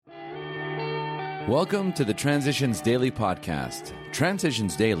Welcome to the Transitions Daily podcast.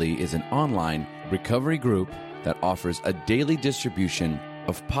 Transitions Daily is an online recovery group that offers a daily distribution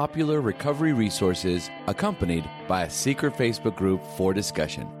of popular recovery resources accompanied by a secret Facebook group for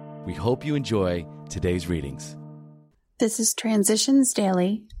discussion. We hope you enjoy today's readings. This is Transitions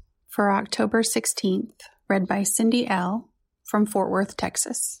Daily for October 16th, read by Cindy L. from Fort Worth,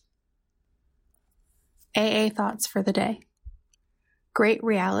 Texas. AA Thoughts for the Day. Great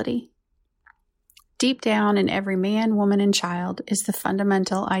Reality. Deep down in every man, woman, and child is the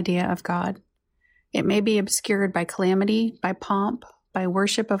fundamental idea of God. It may be obscured by calamity, by pomp, by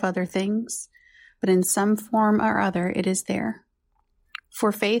worship of other things, but in some form or other it is there.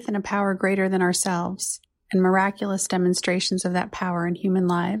 For faith in a power greater than ourselves, and miraculous demonstrations of that power in human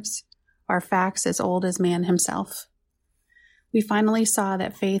lives, are facts as old as man himself. We finally saw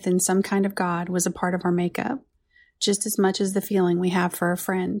that faith in some kind of God was a part of our makeup, just as much as the feeling we have for a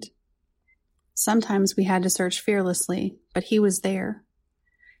friend. Sometimes we had to search fearlessly, but he was there.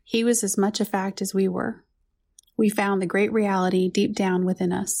 He was as much a fact as we were. We found the great reality deep down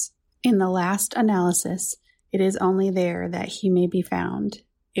within us. In the last analysis, it is only there that he may be found.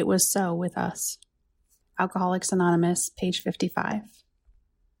 It was so with us. Alcoholics Anonymous, page 55.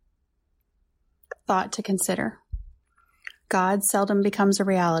 Thought to consider. God seldom becomes a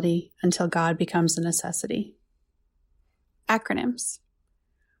reality until God becomes a necessity. Acronyms.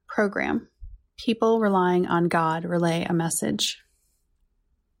 Program. People relying on God relay a message.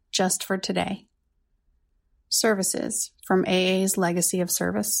 Just for today. Services from AA's Legacy of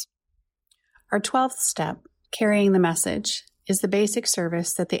Service. Our 12th step, carrying the message, is the basic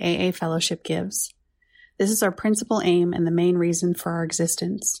service that the AA Fellowship gives. This is our principal aim and the main reason for our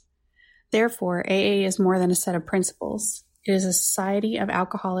existence. Therefore, AA is more than a set of principles. It is a society of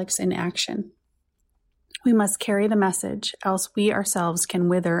alcoholics in action. We must carry the message, else we ourselves can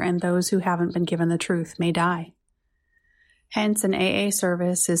wither and those who haven't been given the truth may die. Hence, an AA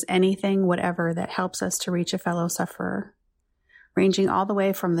service is anything, whatever, that helps us to reach a fellow sufferer, ranging all the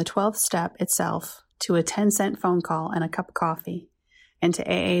way from the 12th step itself to a 10-cent phone call and a cup of coffee, and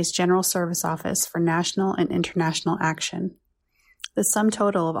to AA's General Service Office for national and international action. The sum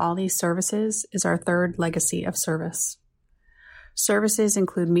total of all these services is our third legacy of service. Services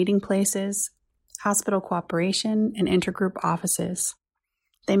include meeting places, hospital cooperation, and intergroup offices.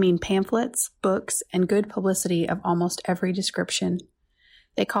 They mean pamphlets, books, and good publicity of almost every description.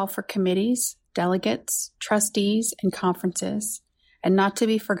 They call for committees, delegates, trustees, and conferences. And not to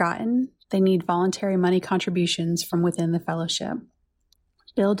be forgotten, they need voluntary money contributions from within the fellowship.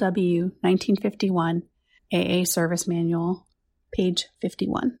 Bill W., 1951, AA Service Manual, page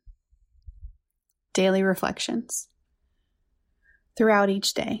 51. Daily Reflections. Throughout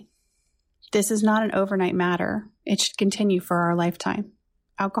each day. This is not an overnight matter. It should continue for our lifetime.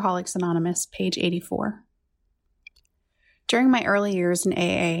 Alcoholics Anonymous, page 84. During my early years in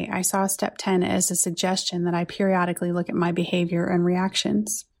AA, I saw Step 10 as a suggestion that I periodically look at my behavior and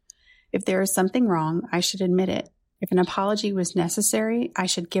reactions. If there is something wrong, I should admit it. If an apology was necessary, I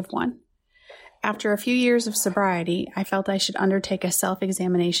should give one. After a few years of sobriety, I felt I should undertake a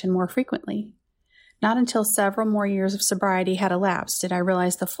self-examination more frequently. Not until several more years of sobriety had elapsed did I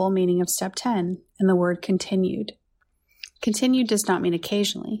realize the full meaning of Step 10 and the word continued. Continued does not mean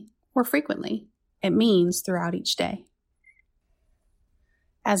occasionally or frequently. It means throughout each day.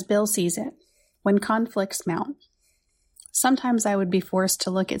 As Bill sees it, when conflicts mount, sometimes I would be forced to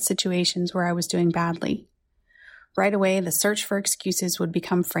look at situations where I was doing badly. Right away, the search for excuses would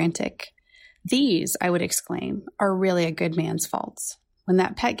become frantic. These, I would exclaim, are really a good man's faults. When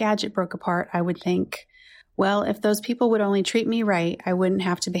that pet gadget broke apart, I would think, well, if those people would only treat me right, I wouldn't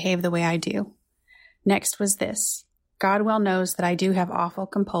have to behave the way I do. Next was this. God well knows that I do have awful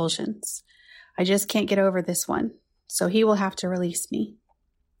compulsions. I just can't get over this one, so he will have to release me.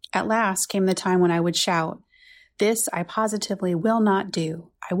 At last came the time when I would shout, this I positively will not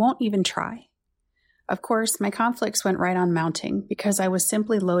do. I won't even try. Of course, my conflicts went right on mounting because I was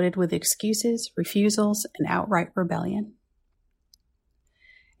simply loaded with excuses, refusals, and outright rebellion.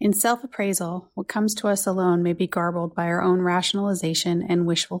 In self-appraisal, what comes to us alone may be garbled by our own rationalization and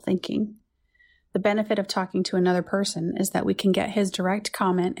wishful thinking. The benefit of talking to another person is that we can get his direct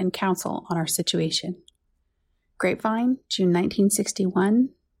comment and counsel on our situation. Grapevine, June 1961,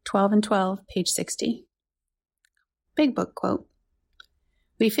 12 and 12, page 60. Big Book quote.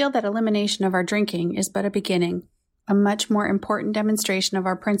 We feel that elimination of our drinking is but a beginning. A much more important demonstration of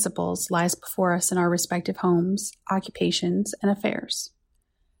our principles lies before us in our respective homes, occupations, and affairs.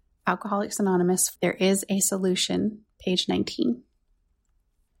 Alcoholics Anonymous, There is a Solution, page 19.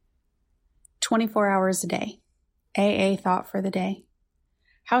 24 hours a day. AA Thought for the Day.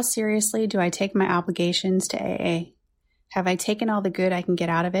 How seriously do I take my obligations to AA? Have I taken all the good I can get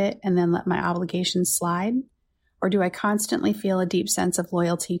out of it and then let my obligations slide? Or do I constantly feel a deep sense of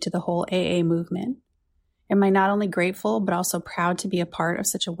loyalty to the whole AA movement? Am I not only grateful, but also proud to be a part of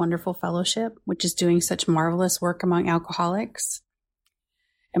such a wonderful fellowship, which is doing such marvelous work among alcoholics?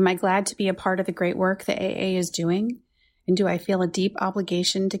 Am I glad to be a part of the great work that AA is doing? And do I feel a deep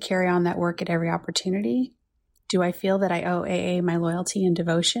obligation to carry on that work at every opportunity? Do I feel that I owe AA my loyalty and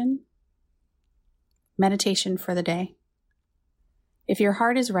devotion? Meditation for the day. If your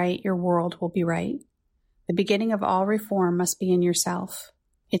heart is right, your world will be right. The beginning of all reform must be in yourself.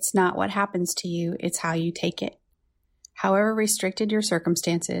 It's not what happens to you, it's how you take it. However restricted your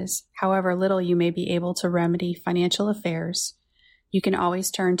circumstances, however little you may be able to remedy financial affairs, you can always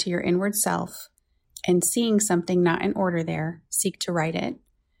turn to your inward self and, seeing something not in order there, seek to right it.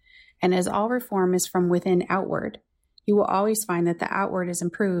 And as all reform is from within outward, you will always find that the outward is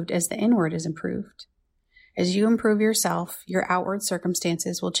improved as the inward is improved. As you improve yourself, your outward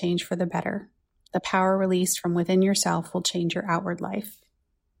circumstances will change for the better. The power released from within yourself will change your outward life.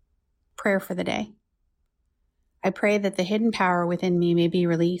 Prayer for the day. I pray that the hidden power within me may be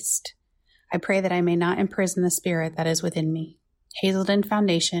released. I pray that I may not imprison the spirit that is within me. Hazelden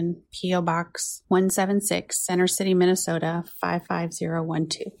Foundation, P.O. Box 176, Center City, Minnesota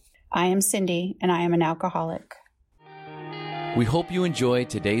 55012. I am Cindy, and I am an alcoholic. We hope you enjoyed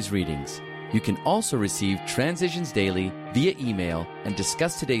today's readings. You can also receive Transitions Daily via email and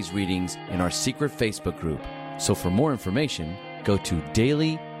discuss today's readings in our secret Facebook group. So for more information, go to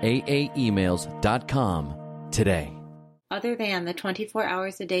dailyaaemails.com today. Other than the 24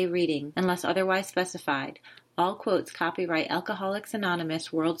 hours a day reading, unless otherwise specified, all quotes copyright Alcoholics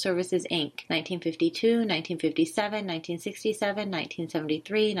Anonymous World Services, Inc., 1952, 1957, 1967,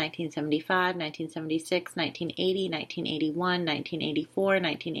 1973, 1975, 1976, 1980, 1981, 1984,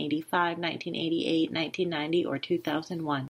 1985, 1988, 1990, or 2001.